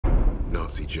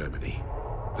Nazi Germany.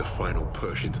 The final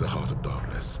push into the heart of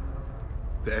darkness.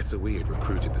 The SOE had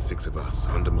recruited the six of us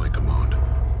under my command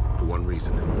for one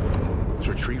reason: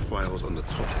 to retrieve files on the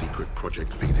top-secret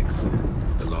Project Phoenix,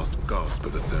 the last gasp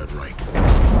of the Third Reich.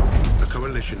 A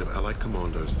coalition of Allied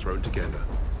commandos thrown together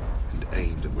and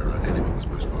aimed at where our enemy was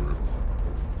most vulnerable.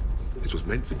 This was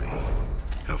meant to be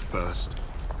our first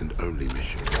and only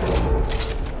mission.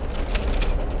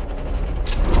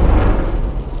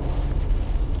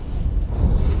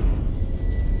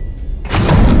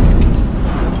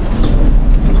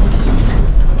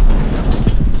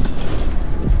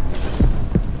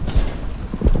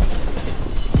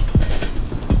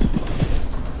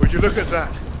 Would you look at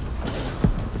that?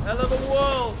 Hell of a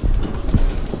world!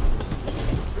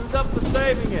 Who's up for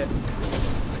saving it?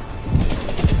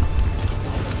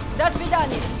 До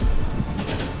свидания.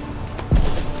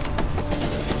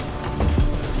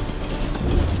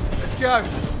 Let's go.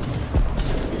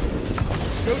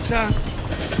 Showtime.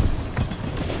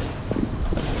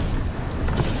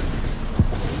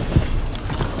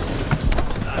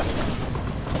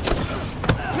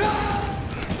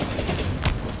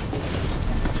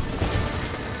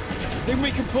 Think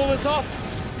we can pull this off?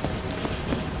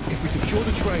 If we secure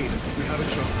the train, we have a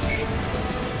chance.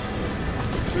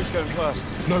 Who's going first?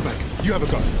 Novak, you have a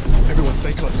go. Everyone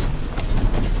stay close.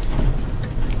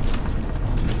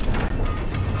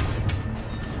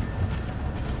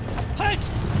 Hey!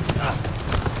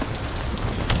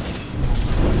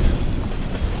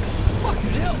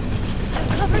 Fucking hell! I'll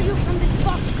cover you from this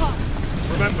boxcar.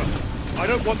 Remember, I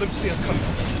don't want them to see us coming.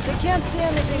 They can't see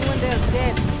anything when they're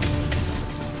dead.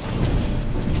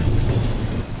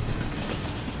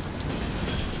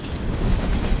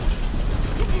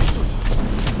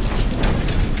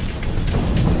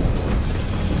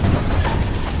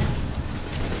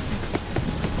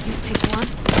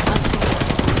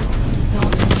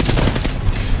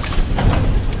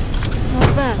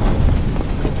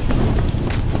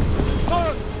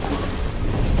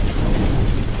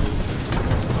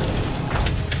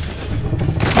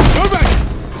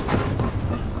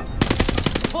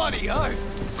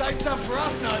 Save some for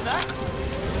us, know that?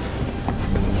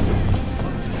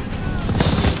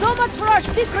 So much for our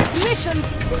secret mission!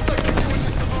 Looks like we're doing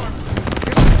this hard.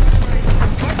 Get on the train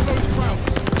and fight those crowds.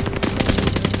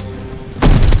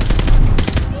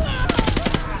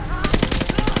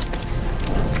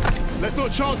 Let's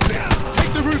not chance it.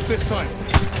 Take the roof this time.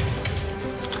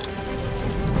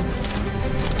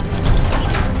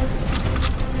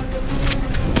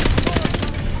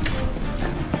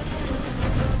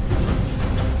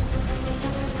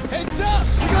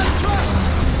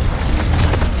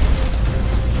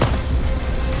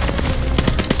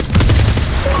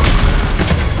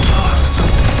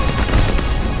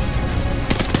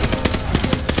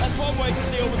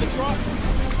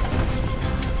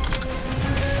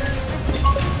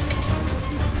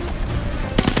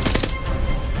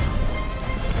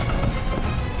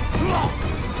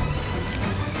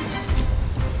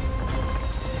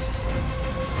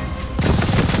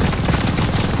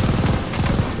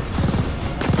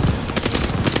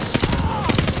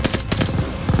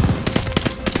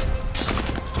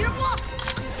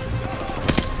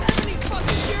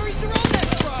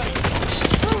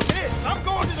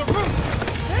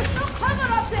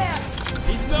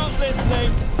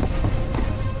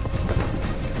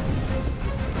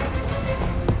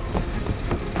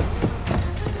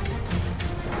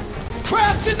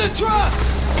 In the truck!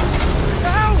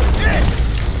 Now! Yes!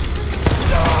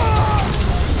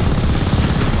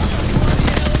 What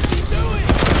the hell is he doing?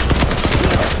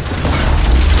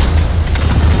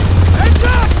 Heads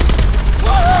up!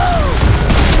 Woohoo!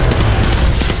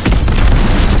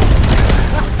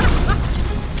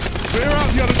 Clear out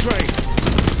the other train.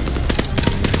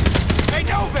 Hey,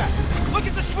 Novak! Look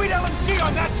at the sweet LMG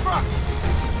on that truck!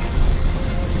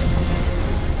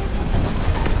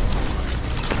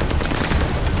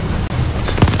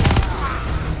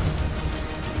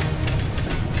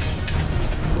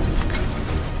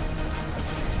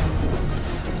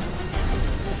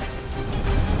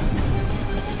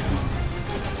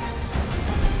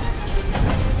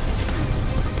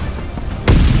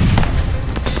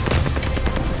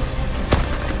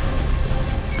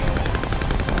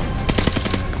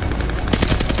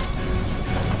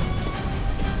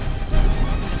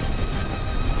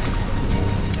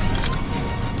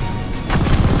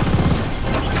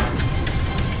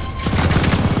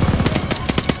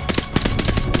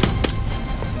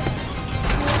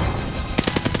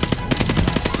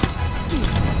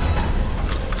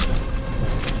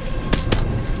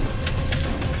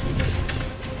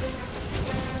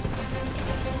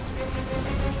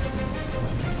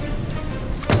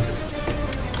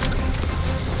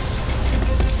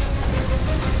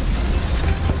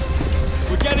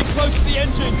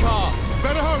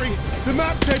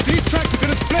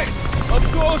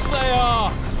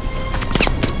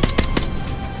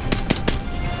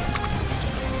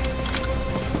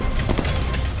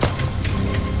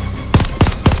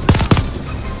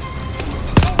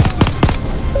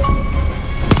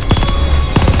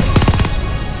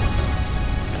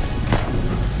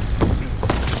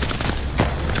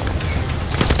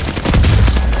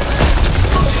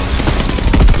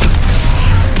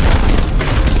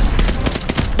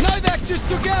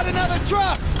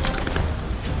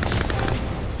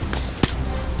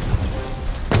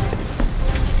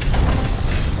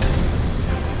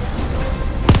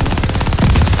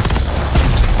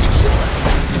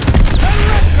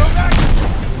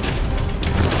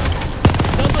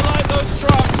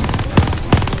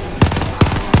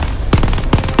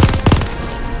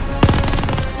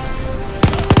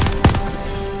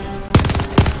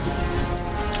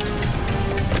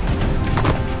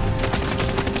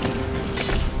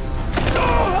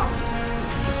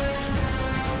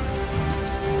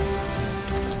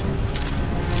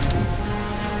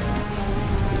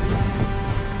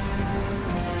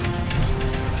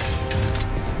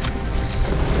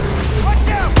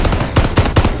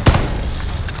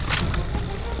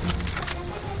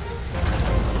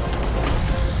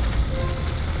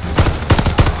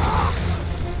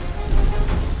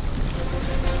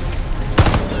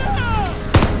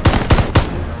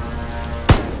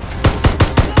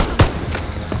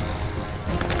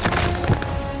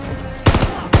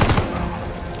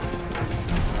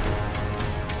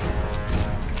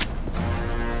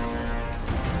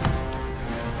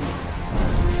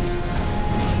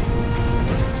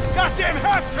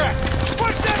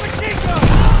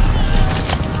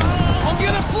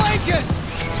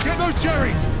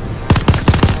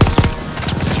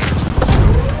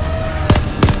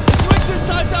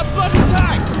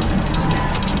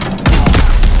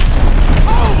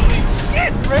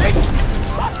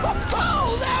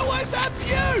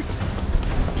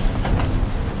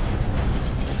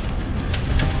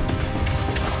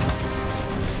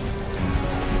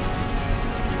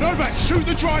 Shoot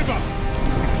the driver!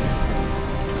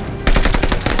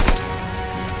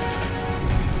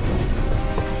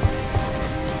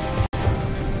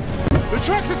 The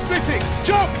tracks are splitting!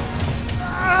 Jump!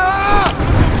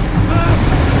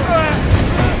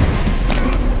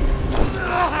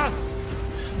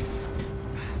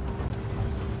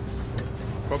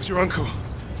 Bob's your uncle.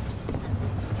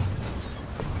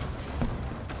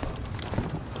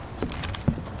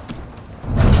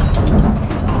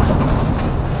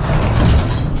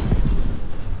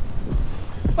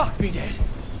 Fuck me dead.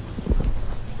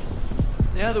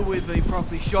 Now that we've been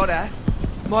properly shot at,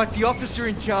 might the officer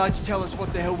in charge tell us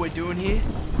what the hell we're doing here?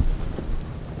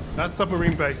 That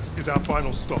submarine base is our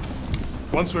final stop.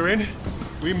 Once we're in,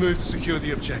 we move to secure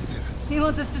the objective. He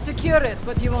wants us to secure it,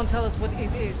 but he won't tell us what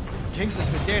it is. Kingston's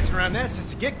been dancing around that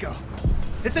since the get-go.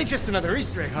 This ain't just another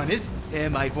Easter egg hunt, is it? Yeah,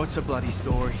 mate, what's the bloody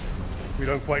story? We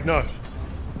don't quite know.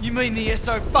 You mean the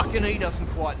SO-fucking-E doesn't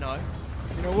quite know?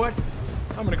 You know what?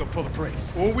 I'm gonna go pull the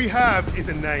brakes. All we have is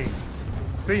a name.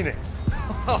 Phoenix.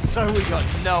 Oh, so we got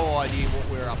no idea what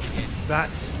we're up against.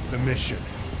 That's the mission.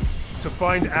 To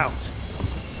find out.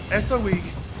 SOE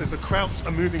says the Krauts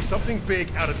are moving something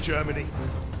big out of Germany.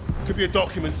 Could be a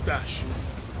document stash.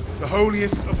 The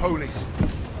holiest of holies.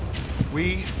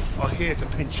 We are here to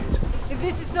pinch it. If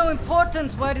this is so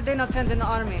important, why did they not send an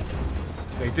army?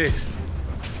 They did.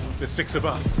 There's 6 of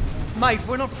us. Mate,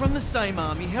 we're not from the same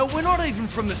army. Hell, we're not even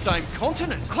from the same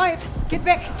continent. Quiet! Get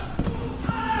back!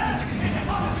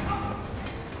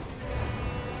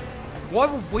 Why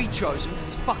were we chosen for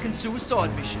this fucking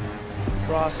suicide mission?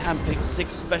 Brass handpicked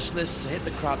 6 specialists to hit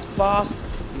the Krauts fast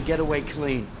and get away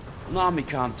clean. An army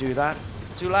can't do that.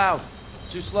 Too loud.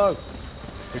 Too slow.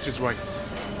 Which is right.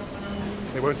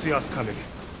 They won't see us coming.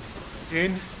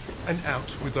 In and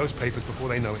out with those papers before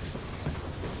they know it.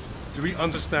 Do we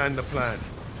understand the plan?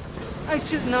 I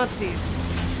shoot Nazis.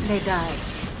 They die.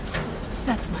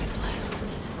 That's my plan.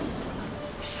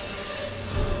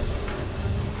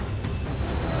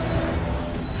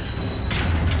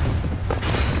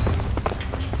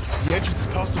 The entrance is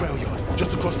past the rail yard,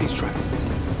 just across these tracks.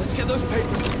 Let's get those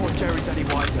papers before Jerry's any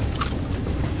wiser.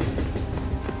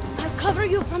 I'll cover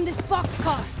you from this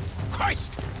boxcar.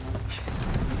 Christ!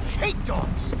 I hate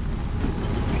dogs!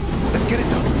 Let's get it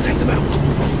done. Take them out.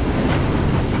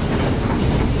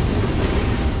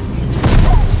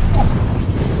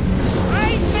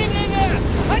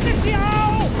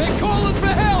 They're calling for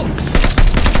help!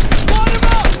 Line them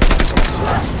up!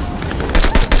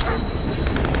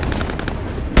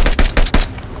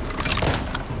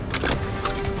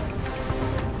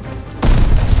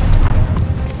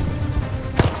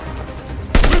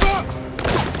 Move up!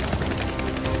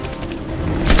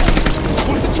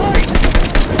 What's the train?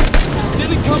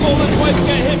 Didn't come all this way to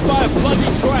get hit by a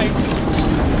bloody train.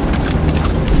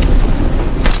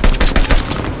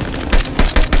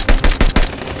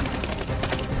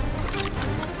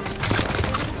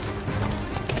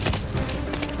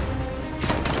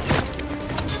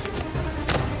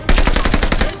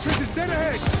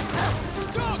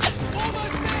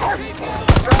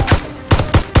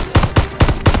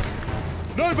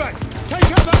 Novak,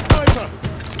 take out that sniper!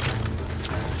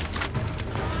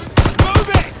 Move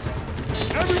it!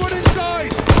 Everyone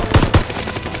inside!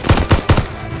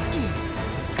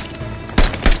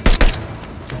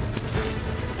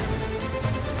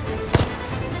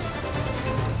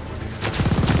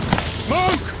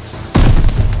 Smoke!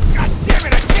 God damn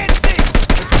it, I can't see!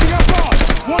 They're coming up fast!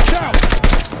 Watch out!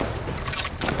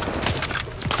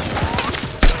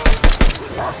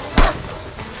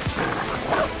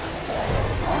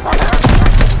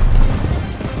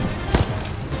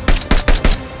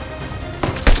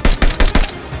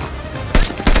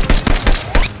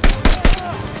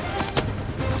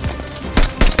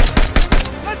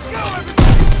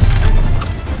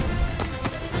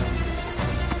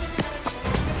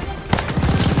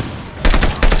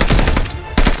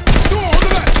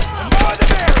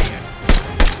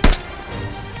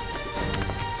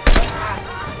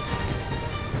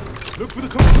 Look for the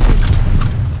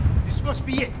cover. This must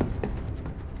be it.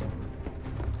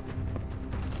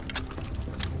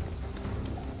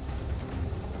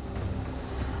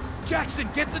 Jackson,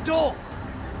 get the door!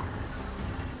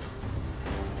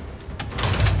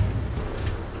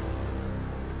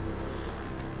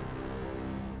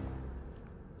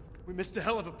 We missed a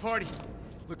hell of a party.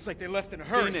 Looks like they left in a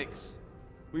hurry. Phoenix,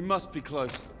 we must be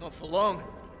close. Not for long.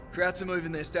 Krauts are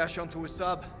moving their stash onto a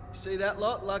sub. See that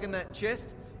lot lugging that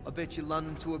chest? I bet you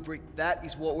London to a brick. That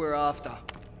is what we're after.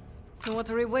 So what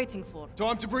are we waiting for?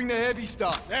 Time to bring the heavy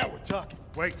stuff. Now we're talking.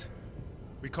 Wait.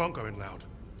 We can't go in loud.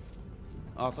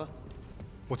 Arthur?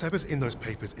 Whatever's in those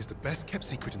papers is the best kept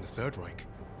secret in the Third Reich.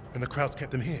 And the Krauts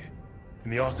kept them here,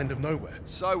 in the arse end of nowhere.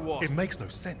 So what? It makes no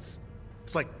sense.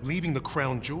 It's like leaving the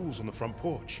crown jewels on the front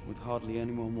porch. With hardly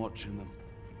anyone watching them.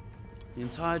 The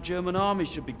entire German army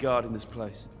should be guarding this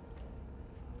place.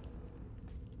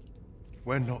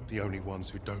 We're not the only ones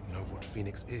who don't know what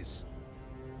Phoenix is.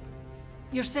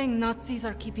 You're saying Nazis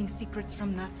are keeping secrets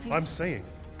from Nazis? I'm saying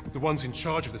the ones in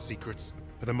charge of the secrets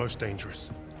are the most dangerous.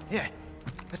 Yeah,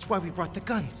 that's why we brought the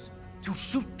guns. To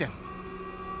shoot them.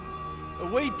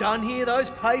 Are we done here? Those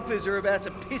papers are about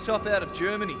to piss off out of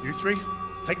Germany. You three,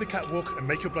 take the catwalk and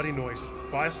make your bloody noise.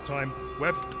 Buy us time.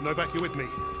 Webb, Novak, you're with me.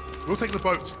 We'll take the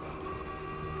boat.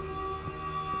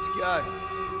 Let's go.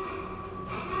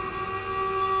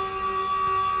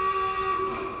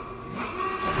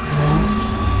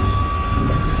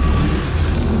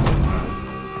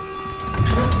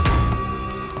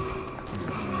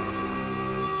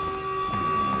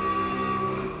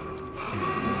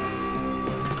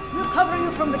 Cover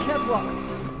you from the catwalk.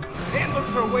 Then look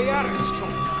for a way out of this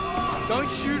joint.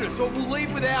 Don't shoot us or we'll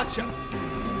leave without you.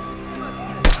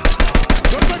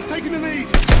 Novak's taking the lead.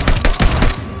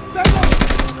 Stand up!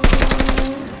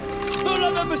 Don't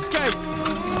let them escape!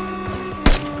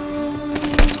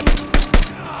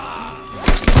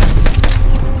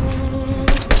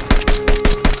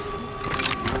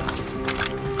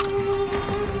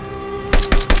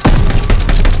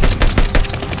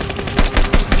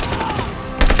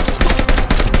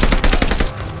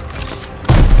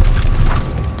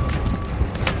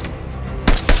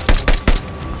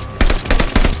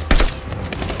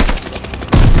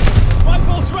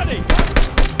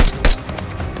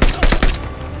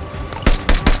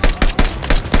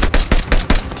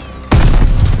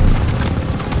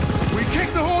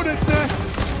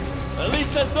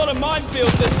 Minefield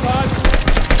this time.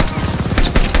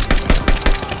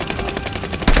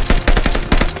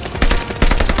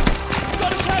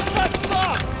 Gotta catch that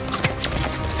sub!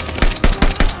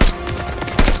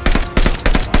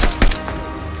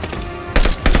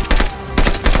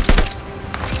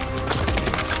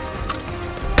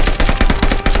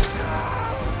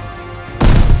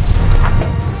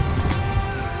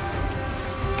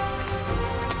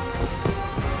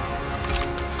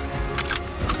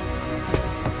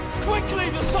 Quickly,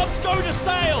 the sub's going to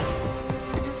sail!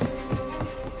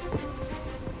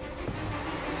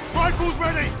 Rifles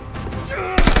ready!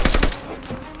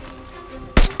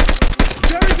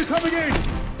 Jerry's are coming in!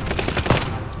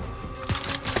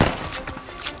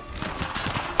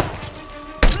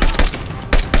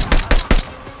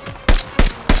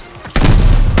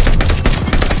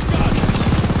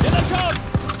 Here they come!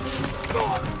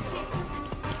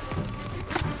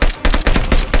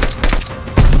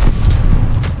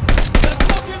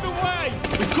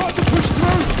 We've got to push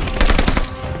through!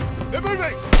 They're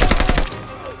moving!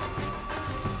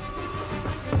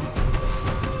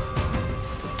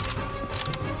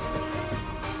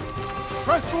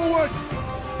 Press forward!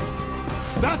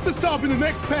 That's the sub in the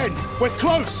next pen! We're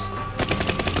close!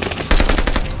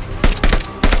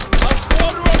 Our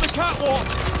squad are on the catwalk!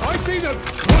 I see them!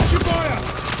 Watch your fire!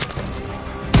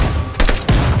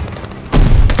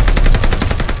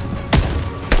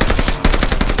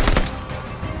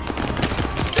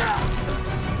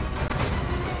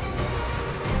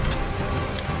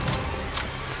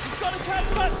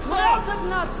 We're out of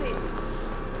Nazis!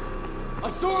 I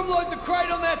saw him load the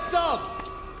crate on that sub!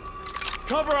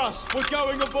 Cover us! We're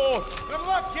going aboard! Good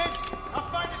luck, kids! I'll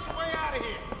find us a way out of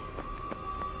here!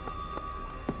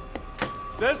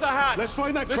 There's the hatch! Let's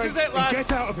find that This crate is it, and lads.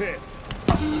 get out of here!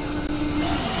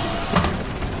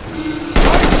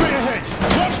 Right straight ahead!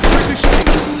 Watch the ricochet!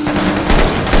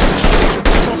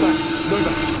 Combat,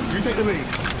 Novak, you take the lead.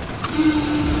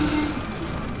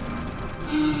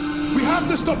 We have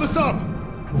to stop the sub!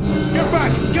 Get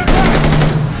back! Get back!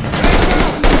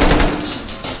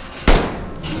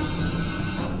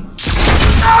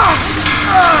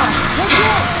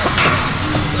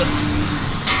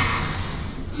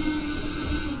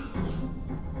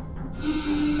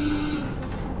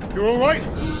 You're all right?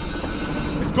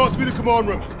 It's got to be the command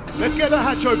room. Let's get that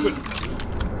hatch open.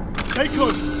 Stay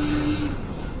close.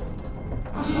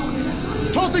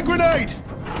 Tossing grenade!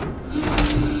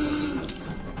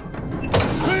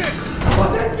 Clear!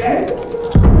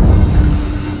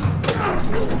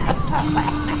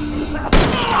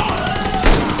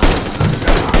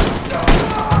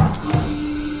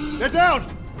 They're down!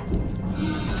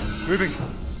 Moving.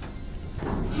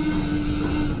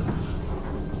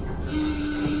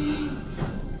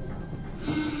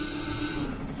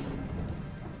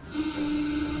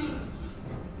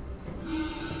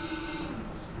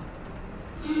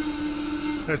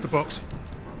 There's the box.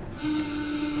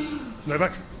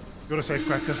 Novak, you're a safe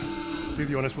cracker. Do Do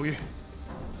the honors, will you?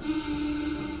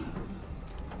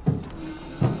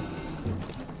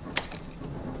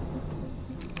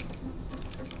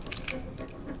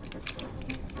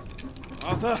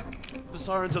 Arthur, the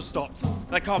sirens have stopped.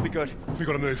 That can't be good. We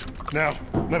gotta move. Now.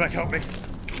 Novak, help me.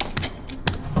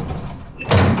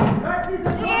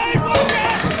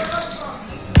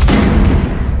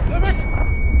 Novak!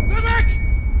 Novak!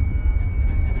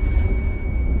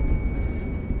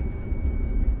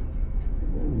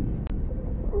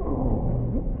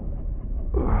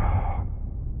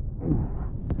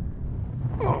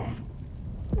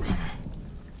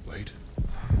 Wait.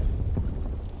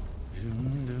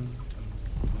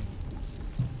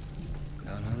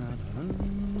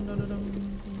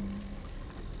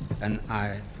 An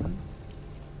iPhone?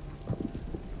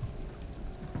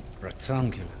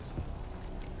 Rectangulars.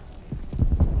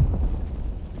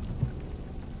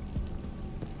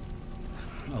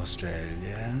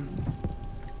 Australia.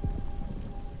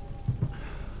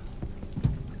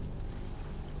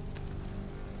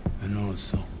 And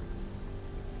also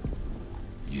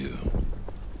you.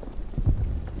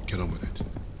 Get on with it.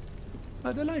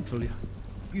 How delightful.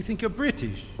 You think you're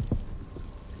British?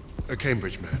 A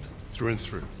Cambridge man, through and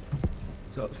through.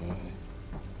 So,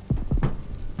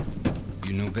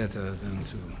 you know better than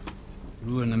to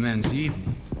ruin a man's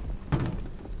evening.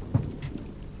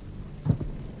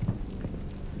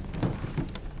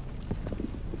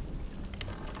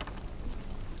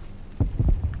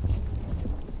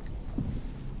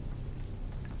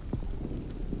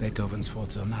 Beethoven's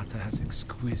Fourth Sonata has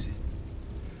exquisite,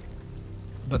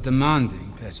 but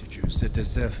demanding passages that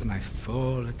deserve my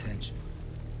full attention.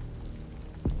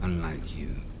 Unlike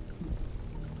you.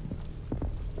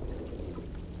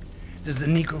 Does the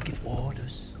Negro give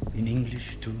orders in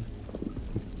English too?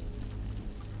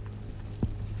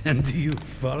 And do you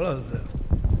follow them?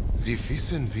 Sie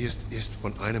wissen, wie es ist,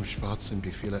 von einem Schwarzen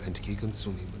Befehle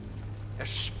entgegenzunehmen.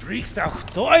 Spricht auch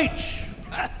Deutsch!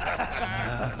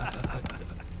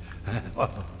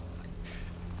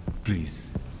 Please,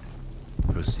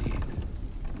 proceed.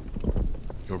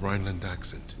 Your Rhineland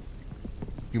accent.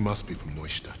 You must be from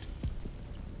Neustadt.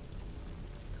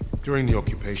 During the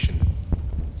occupation,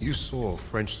 you saw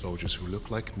French soldiers who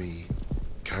look like me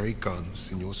carry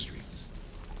guns in your streets.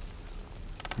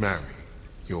 Marry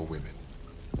your women.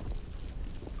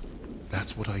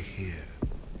 That's what I hear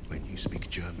when you speak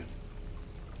German.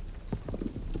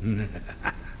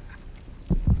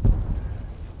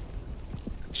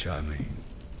 Charming.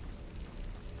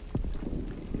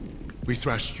 We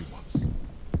thrashed you once.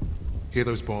 Hear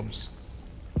those bombs?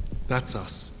 That's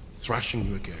us, thrashing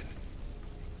you again.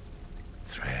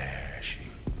 Thrashing.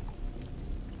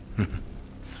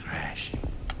 Thrashing.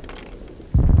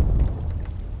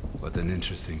 What an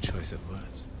interesting choice of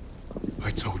words.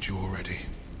 I told you already.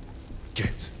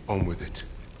 Get on with it.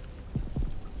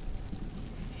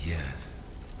 Yes.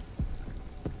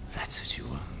 That's what you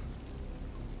want.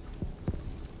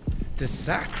 To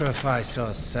sacrifice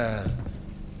yourself.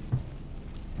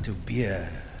 To be a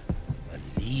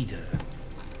leader.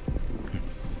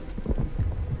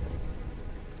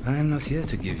 I am not here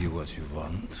to give you what you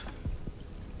want.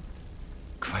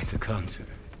 Quite the contrary.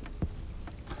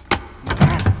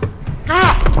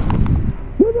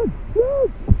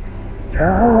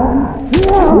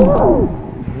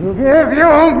 To give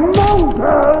you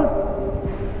mongrels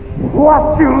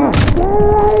what you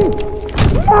say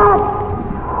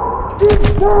not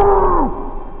deserve!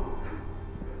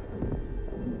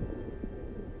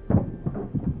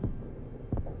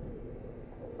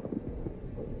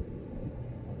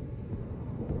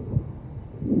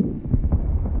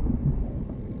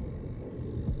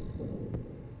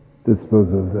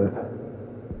 Dispose of that.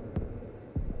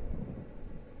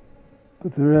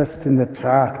 Put the rest in the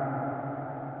truck.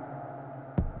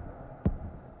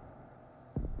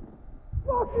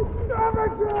 Fucking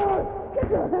savages! Get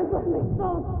your hands off me,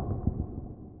 son!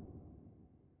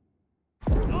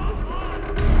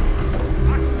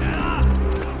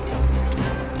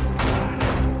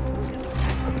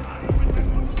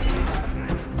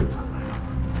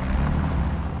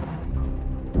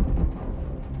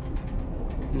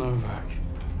 Novak.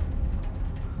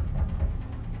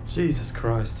 Jesus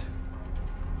Christ.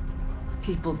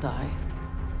 People die.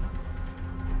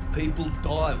 People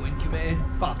die when command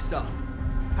fucks up.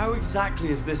 How exactly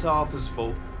is this Arthur's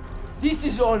fault? This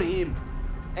is on him.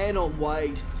 And on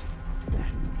Wade.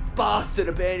 That bastard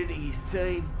abandoning his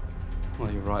team.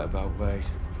 Well, you're right about Wade.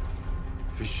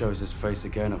 If he shows his face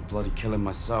again, I'll bloody kill him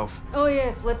myself. Oh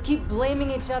yes, let's keep blaming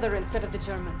each other instead of the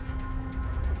Germans.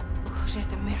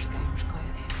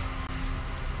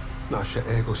 Nasze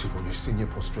ego si po niesienie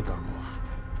postradamo.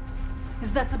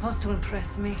 Is that supposed to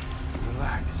impress me?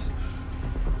 Relax.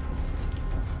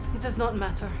 It does not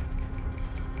matter.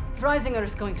 Freisinger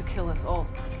is going to kill us all.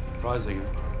 Freisinger?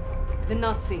 The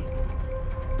Nazi.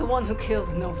 The one who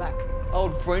killed Novak.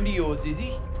 Old friend of yours, is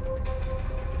he?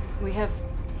 We have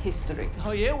history.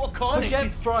 Oh yeah, what kind Forget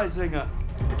of... Freisinger.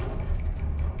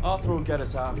 Arthur will get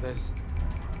us out of this.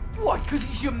 What, because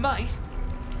he's your mate?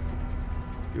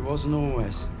 He wasn't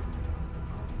always.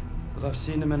 But I've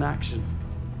seen him in action.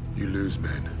 You lose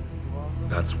men.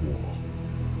 That's war.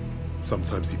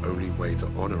 Sometimes the only way to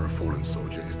honor a fallen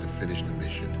soldier is to finish the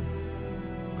mission.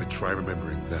 But try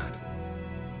remembering that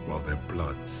while their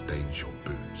blood stains your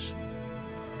boots.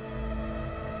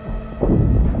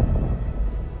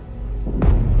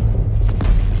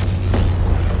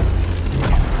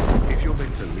 If you're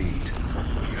meant to lead,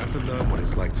 you have to learn what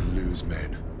it's like to lose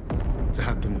men. To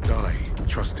have them die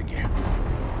trusting you.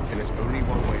 And there's only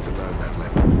one way to learn that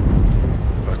lesson.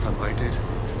 First time I did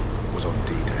was on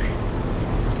D-Day.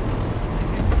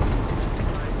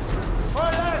 All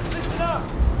right, lads, listen up.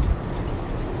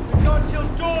 We've got until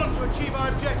dawn to achieve our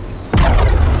objective.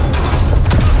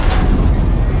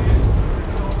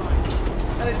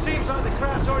 And it seems like the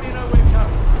Krauts already know we're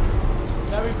coming.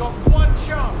 Now we've got one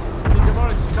chance to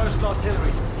demolish the coastal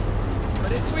artillery.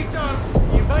 But if we don't,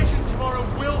 the invasion tomorrow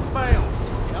will fail.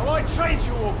 Now I trained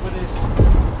you all for this.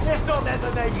 Let's not let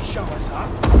the Navy show us up.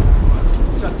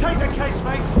 So take the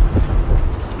casemates,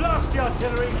 blast the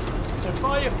artillery, and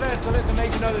fire your flares to let the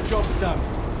Navy know the job's done.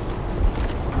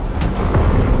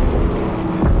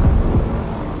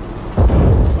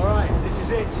 All right, this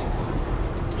is it.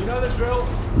 You know the drill.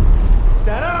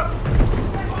 Stand up!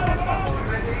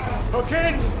 Hook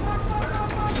in!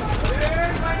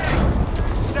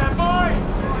 Stand by!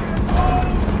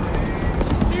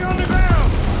 See you on the ground!